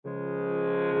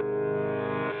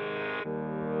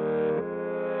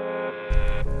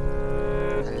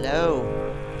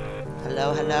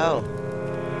Hello, hello.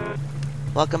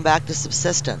 Welcome back to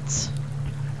Subsistence.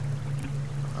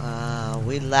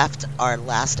 We left our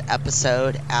last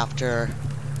episode after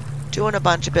doing a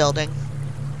bunch of building.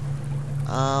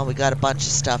 We got a bunch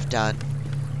of stuff done.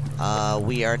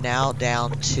 We are now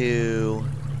down to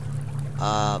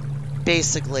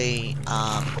basically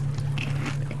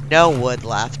no wood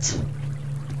left.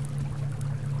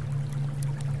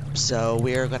 So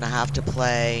we're gonna have to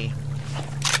play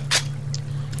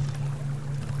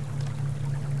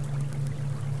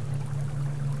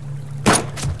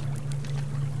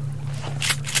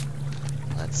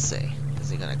let's see. Is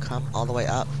he gonna come all the way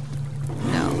up?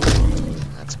 No.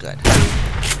 That's good.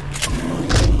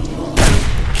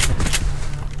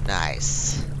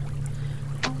 Nice.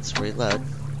 Let's reload.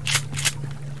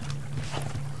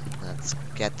 Let's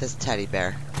get this teddy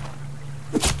bear.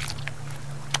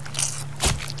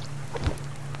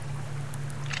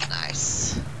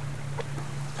 Nice.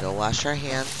 Go wash our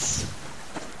hands.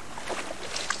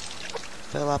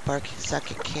 Fill up our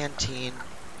second canteen.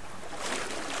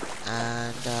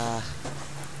 And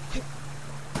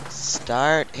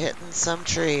start hitting some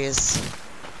trees.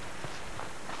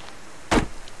 I'm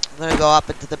gonna go up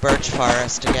into the birch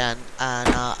forest again, and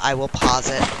I will pause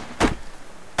it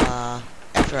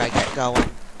after I get going,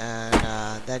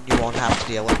 and then you won't have to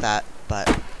deal with that. But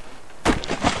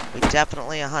we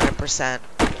definitely 100%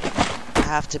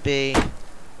 have to be,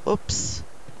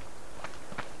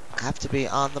 have to be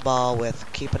on the ball with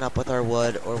keeping up with our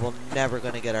wood, or we're never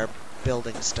gonna get our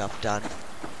building stuff done.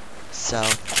 So I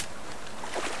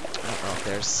don't know if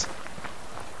there's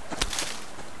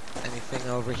anything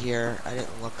over here. I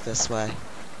didn't look this way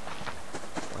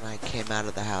when I came out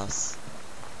of the house.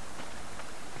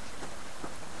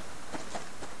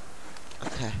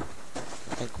 Okay,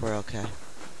 I think we're okay.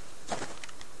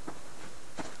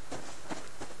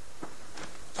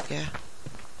 Yeah,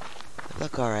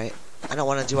 look alright. I don't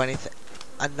want to do anything.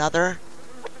 Another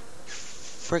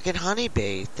freaking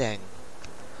honeybee thing.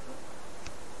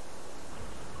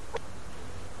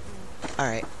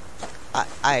 Alright.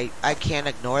 I can't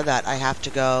ignore that. I have to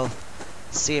go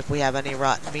see if we have any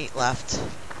rotten meat left.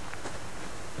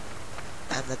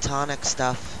 And the tonic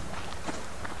stuff.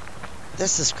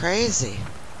 This is crazy.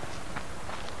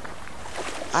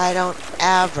 I don't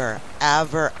ever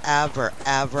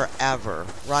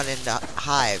run into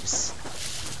hives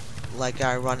like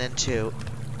I run into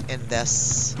in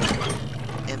this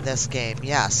game.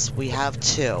 Yes, we have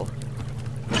two.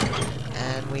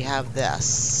 And we have this,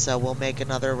 so we'll make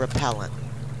another repellent.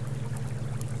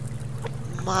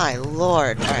 My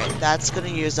lord. Alright, that's going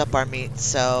to use up our meat,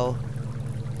 so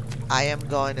I am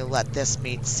going to let this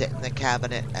meat sit in the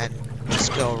cabinet and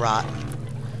just go rotten.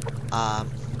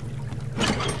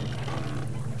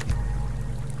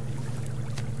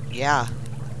 Yeah.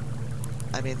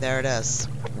 I mean, there it is.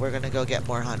 We're going to go get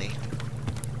more honey.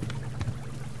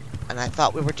 And I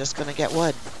thought we were just going to get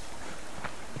wood.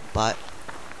 But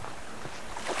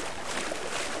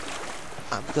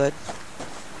I'm good.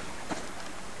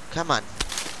 Come on.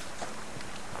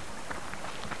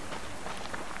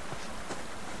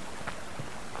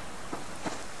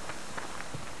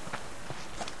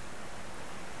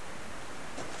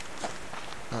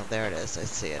 Oh, there it is. I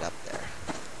see it up there.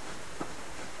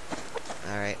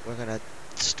 Alright, we're gonna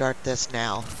start this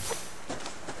now.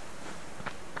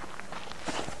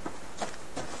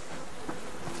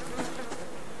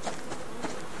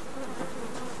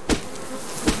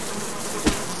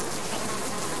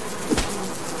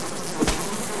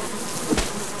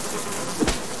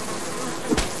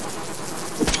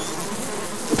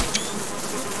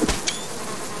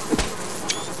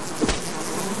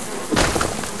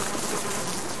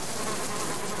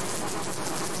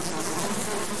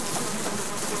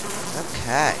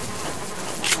 Okay.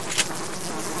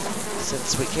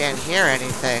 Since we can't hear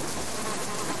anything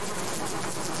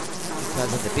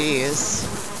because of the bees,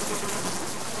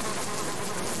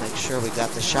 make sure we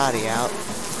got the shoddy out.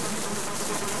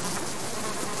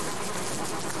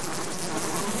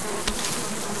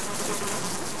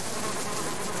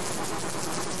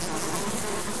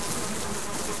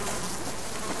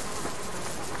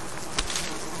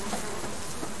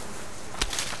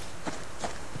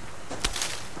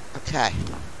 Okay.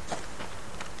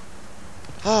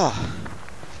 Oh.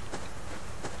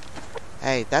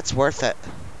 Hey, that's worth it.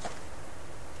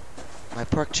 My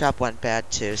pork chop went bad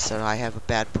too, so I have a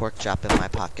bad pork chop in my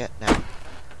pocket now.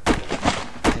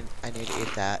 I need to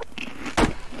eat that.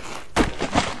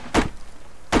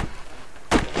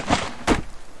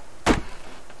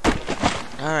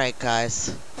 Alright, guys.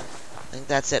 I think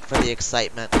that's it for the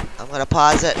excitement. I'm gonna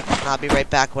pause it, and I'll be right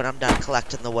back when I'm done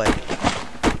collecting the wood.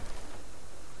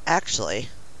 Actually,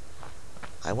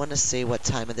 I want to see what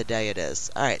time of the day it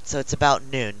is. Alright, so it's about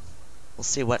noon. We'll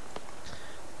see what...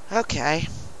 Okay,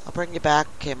 I'll bring you back.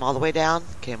 Came all the way down,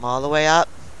 came all the way up.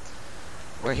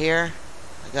 We're here.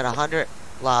 I got 100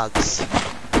 logs.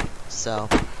 So,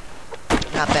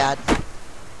 not bad.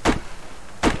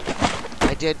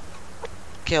 I did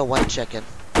kill one chicken.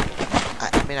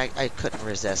 I mean, I couldn't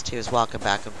resist. He was walking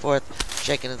back and forth,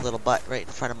 shaking his little butt right in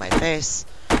front of my face.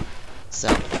 So,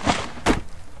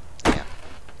 yeah.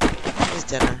 Here's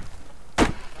dinner.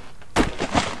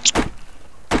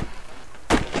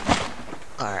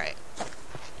 Alright.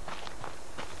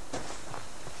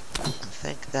 I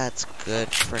think that's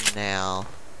good for now.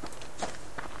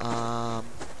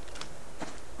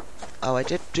 Oh, I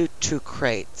did do 2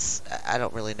 crates. I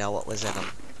don't really know what was in them.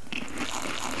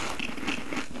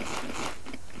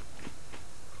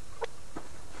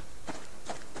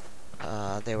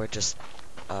 They were just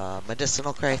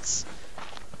medicinal crates.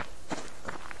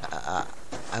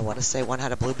 I want to say one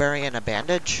had a blueberry and a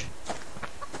bandage.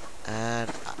 And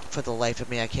for the life of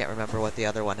me, I can't remember what the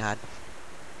other one had.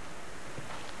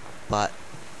 But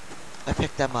I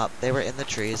picked them up. They were in the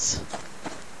trees.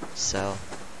 So,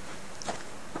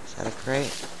 is that a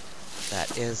crate?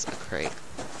 That is a crate.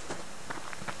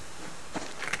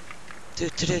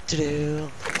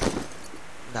 Do.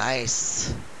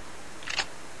 Nice.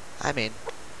 I mean,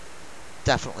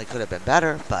 definitely could have been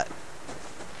better, but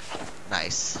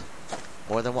nice.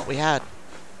 More than what we had.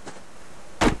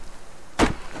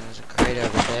 There's a crate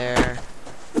over there.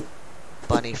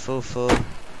 Bunny foo-foo.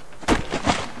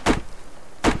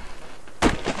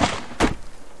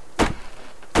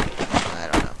 I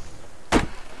don't know.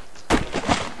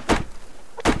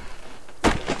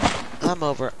 I'm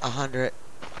over 100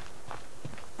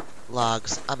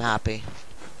 logs. I'm happy.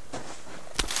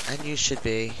 And you should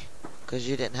be, because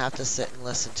you didn't have to sit and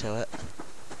listen to it.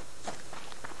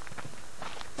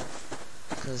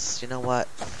 Because, you know what?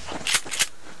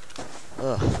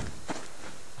 Ugh.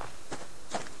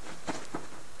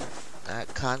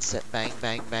 That constant bang,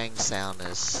 bang, bang sound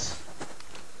is...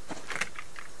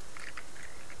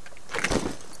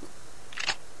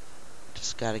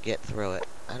 Just gotta get through it.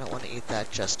 I don't want to eat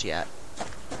that just yet.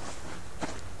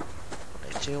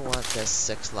 I do want this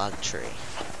 6-log tree.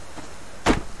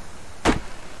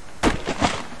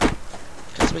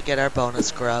 Because we get our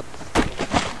bonus grub.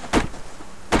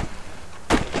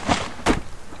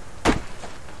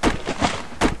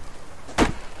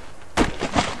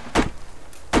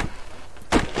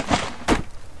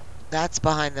 That's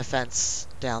behind the fence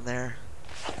down there.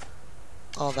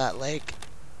 All that lake.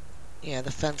 Yeah,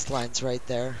 the fence line's right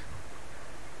there.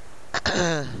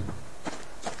 I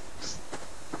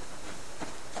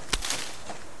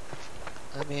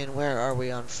mean, where are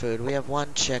we on food? We have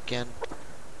 1 chicken.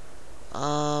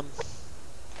 I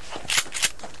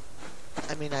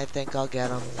mean, I think I'll get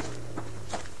them.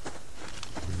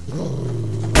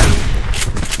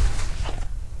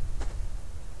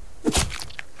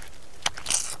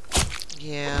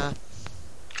 Yeah.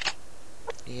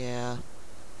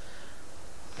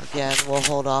 Again, we'll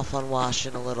hold off on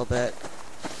washing a little bit.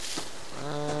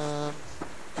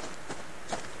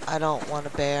 I don't want a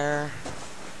bear.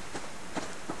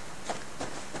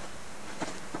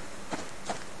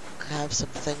 I have some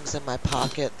things in my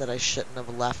pocket that I shouldn't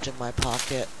have left in my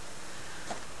pocket.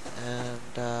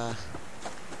 And,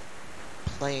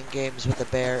 playing games with a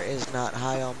bear is not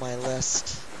high on my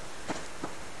list.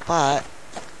 But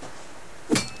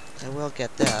I will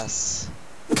get this.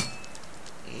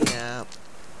 Yeah.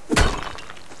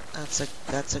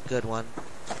 That's a good one.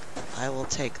 I will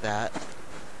take that.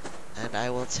 And I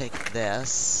will take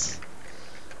this.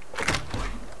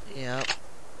 Yep.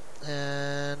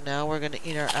 And now we're gonna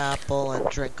eat our apple and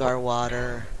drink our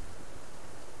water.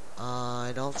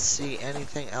 I don't see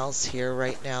anything else here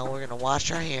right now. We're gonna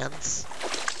wash our hands.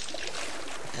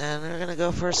 And we're gonna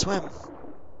go for a swim.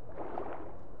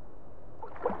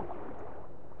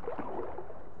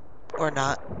 Or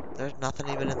not. There's nothing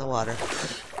even in the water.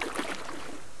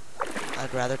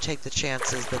 I'd rather take the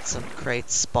chances that some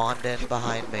crates spawned in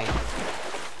behind me,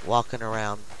 walking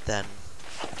around, than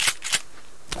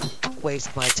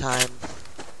waste my time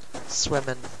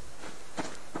swimming.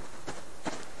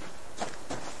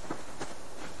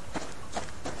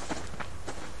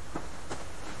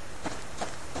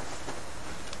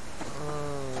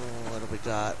 Oh, what do we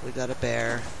got? We got a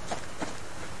bear.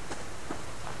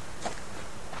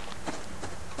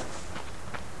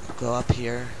 Go up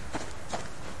here.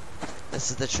 This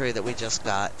is the tree that we just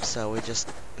got, so we just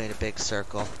made a big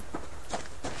circle,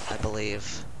 I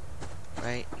believe.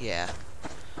 Right? Yeah.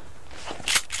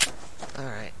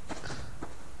 Alright.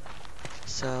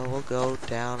 So we'll go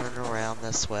down and around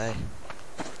this way.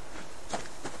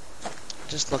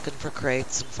 Just looking for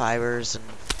crates and fibers and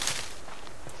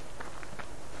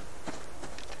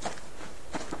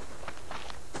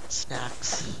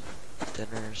snacks,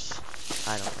 dinners.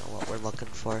 I don't know what we're looking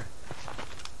for.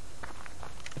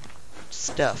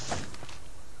 Stuff.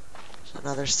 There's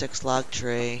another 6-log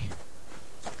tree.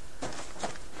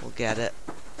 We'll get it.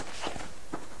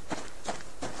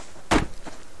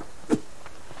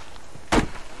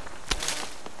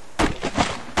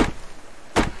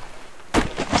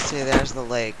 See, there's the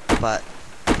lake, but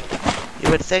you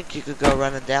would think you could go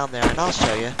running down there, and I'll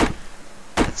show you.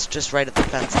 It's just right at the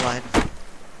fence line.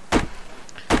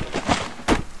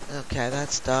 Okay,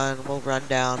 that's done. We'll run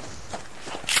down.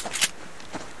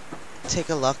 Take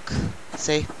a look.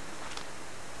 See?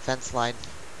 Fence line.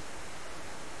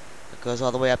 It goes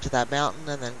all the way up to that mountain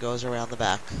and then goes around the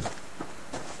back.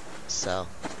 So,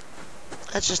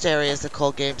 that's just areas that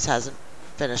Cold Games hasn't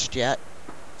finished yet.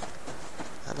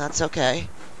 And that's okay.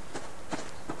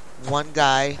 One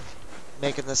guy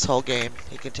making this whole game,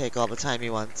 he can take all the time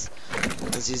he wants,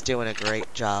 because he's doing a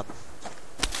great job.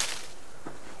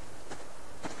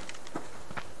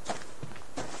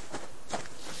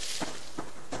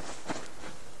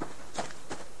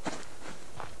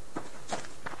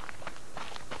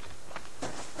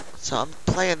 So I'm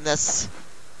playing this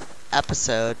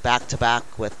episode back to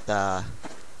back with the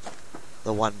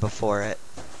one before it,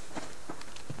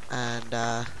 and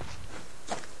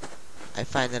I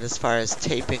find that as far as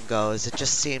taping goes, it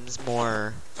just seems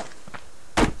more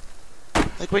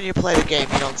like when you play the game,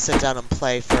 you don't sit down and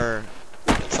play for,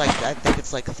 it's like, I think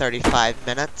it's like 35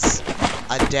 minutes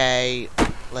a day,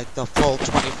 like the full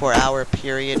 24-hour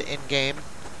period in game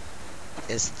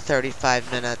is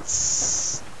 35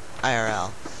 minutes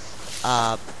IRL.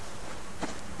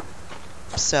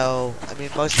 So, I mean,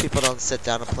 most people don't sit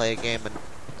down and play a game in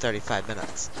 35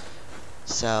 minutes.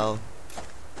 So,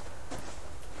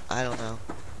 I don't know.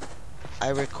 I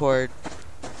record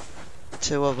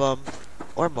 2 of them,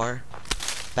 or more,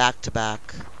 back to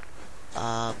back.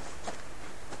 I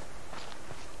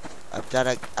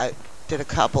did a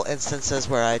couple instances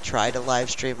where I tried to live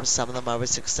stream. Some of them I was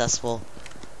successful.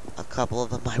 A couple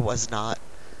of them I was not.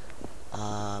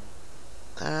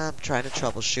 I'm trying to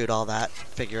troubleshoot all that,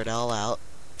 figure it all out.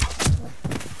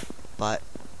 But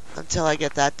until I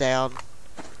get that down,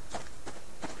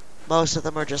 most of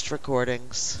them are just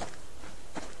recordings.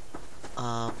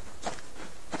 I'm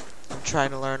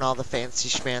trying to learn all the fancy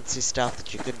schmancy stuff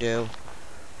that you can do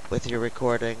with your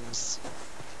recordings.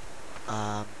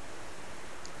 But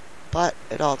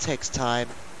it all takes time.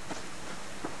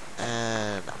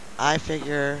 And I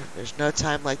figure there's no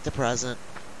time like the present.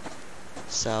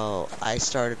 So I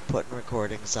started putting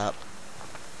recordings up.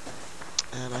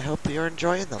 And I hope you're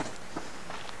enjoying them.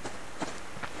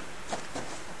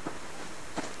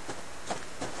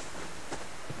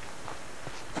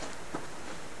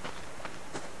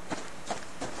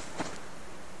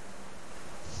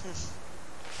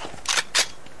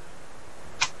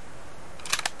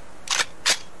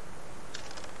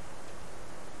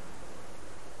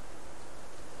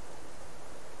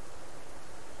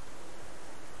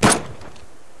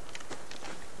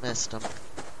 Missed him.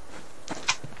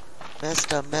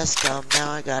 Missed him, missed him.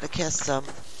 Now I gotta kiss him.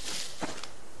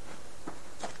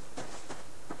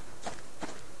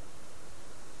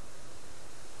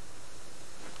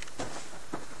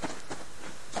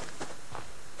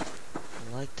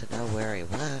 I'd like to know where he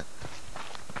went.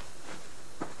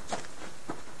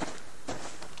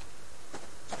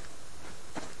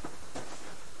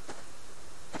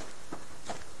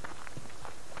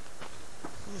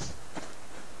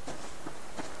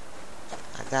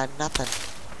 Got nothing.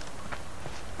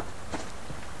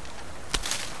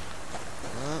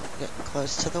 Oh, getting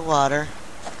close to the water.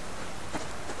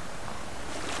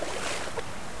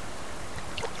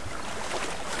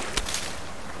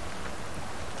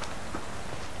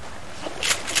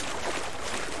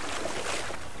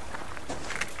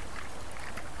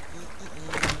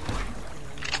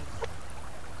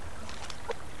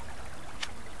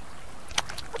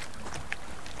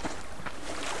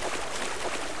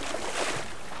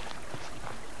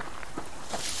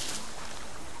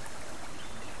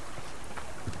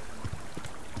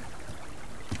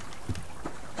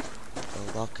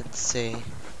 Look and see.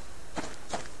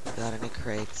 Got any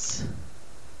crates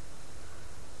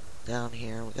down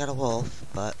here? We got a wolf,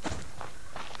 but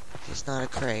he's not a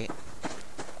crate.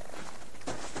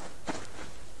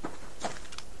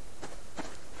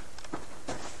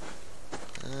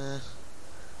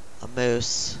 A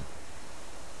moose.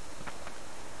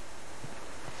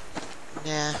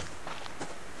 Nah.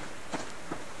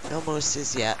 No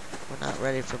mooses yet. We're not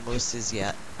ready for mooses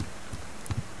yet.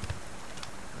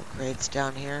 Crates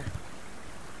down here.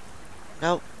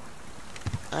 Nope.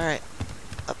 Alright.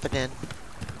 Up and in.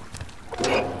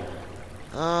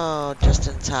 Oh, just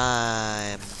in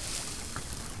time.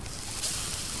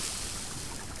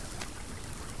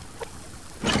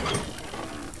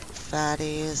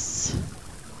 Fatties.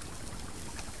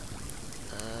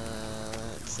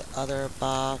 It's the other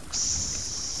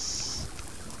box.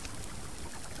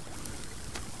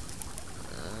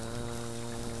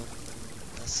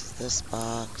 This is this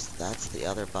box. That's the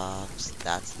other box.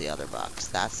 That's the other box.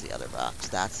 That's the other box.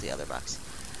 That's the other box.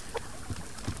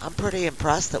 I'm pretty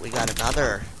impressed that we got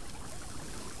another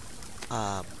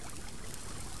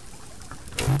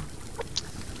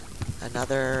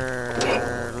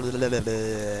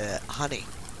honey.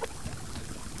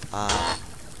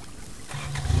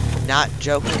 Not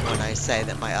joking when I say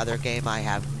that my other game I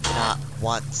have not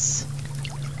once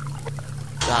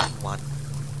gotten one.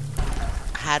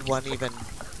 Had one even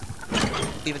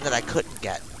that I couldn't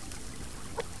get.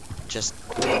 Just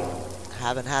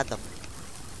haven't had them.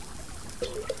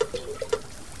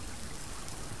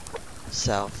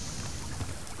 So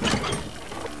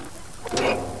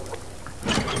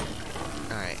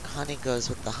alright, honey goes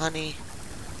with the honey.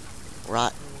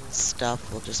 Rotten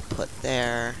stuff we'll just put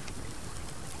there.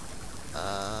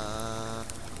 I'm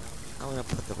gonna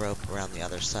put the rope around the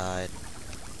other side.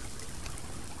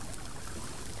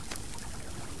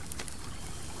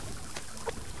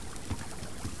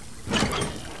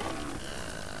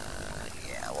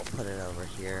 Yeah, we'll put it over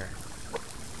here.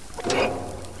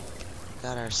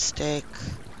 Got our steak.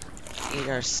 Eat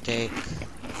our steak.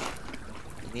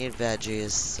 We need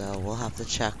veggies, so we'll have to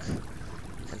check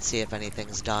and see if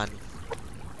anything's done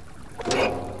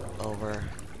over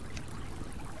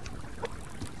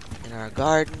in our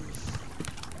garden.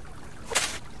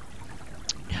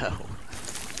 No.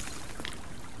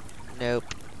 Nope.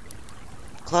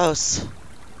 Close,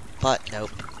 but nope.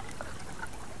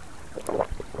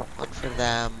 One for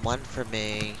them, one for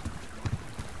me.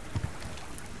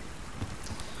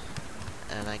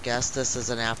 And I guess this is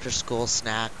an after-school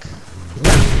snack.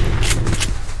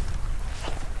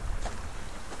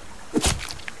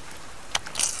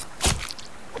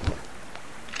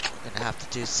 Gonna have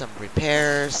to do some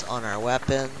repairs on our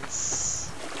weapons.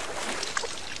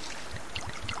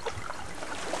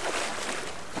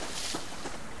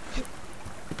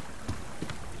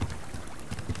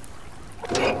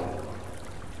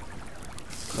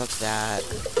 Cook that.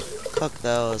 Cook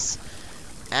those.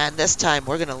 And this time,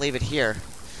 we're going to leave it here.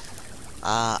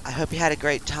 I hope you had a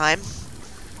great time.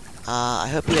 I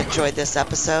hope you enjoyed this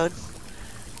episode.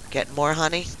 Getting more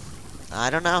honey? I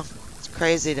don't know. It's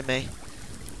crazy to me.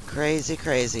 Crazy,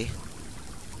 crazy.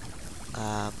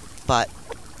 But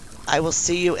I will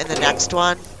see you in the next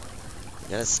one.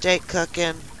 Got a steak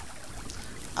cooking.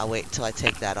 I'll wait until I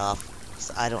take that off.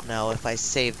 So I don't know if I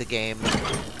save the game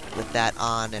with that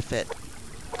on, if it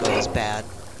goes bad.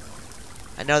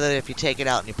 I know that if you take it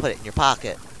out and you put it in your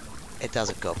pocket, it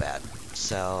doesn't go bad.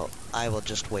 So I will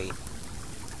just wait.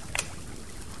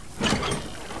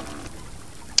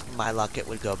 My luck, it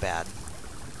would go bad.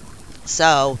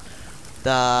 So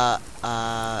the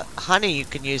honey you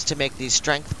can use to make these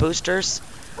strength boosters,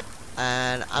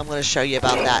 and I'm going to show you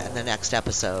about that in the next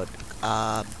episode.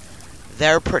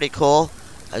 They're pretty cool.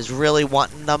 I was really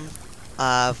wanting them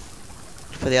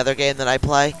for the other game that I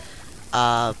play,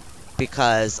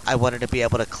 because I wanted to be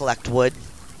able to collect wood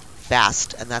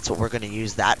fast, and that's what we're going to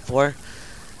use that for.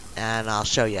 And I'll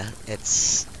show you.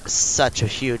 It's such a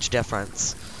huge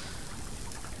difference.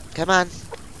 Come on.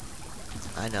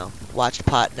 I know. Watched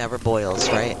pot never boils,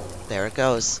 right? There it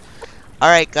goes.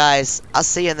 Alright, guys. I'll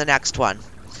see you in the next one.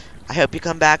 I hope you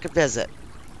come back and visit.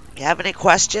 If you have any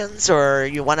questions, or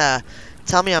you want to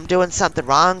tell me I'm doing something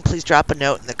wrong, please drop a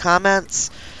note in the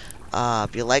comments.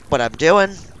 If you like what I'm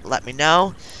doing, let me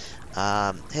know.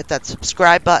 Hit that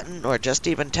subscribe button, or just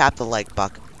even tap the like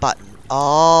button.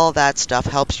 All that stuff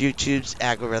helps YouTube's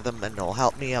algorithm, and it'll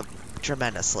help me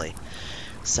tremendously.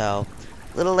 So,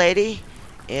 little lady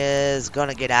is going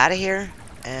to get out of here,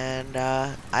 and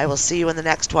I will see you in the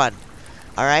next one.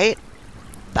 Alright?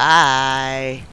 Bye!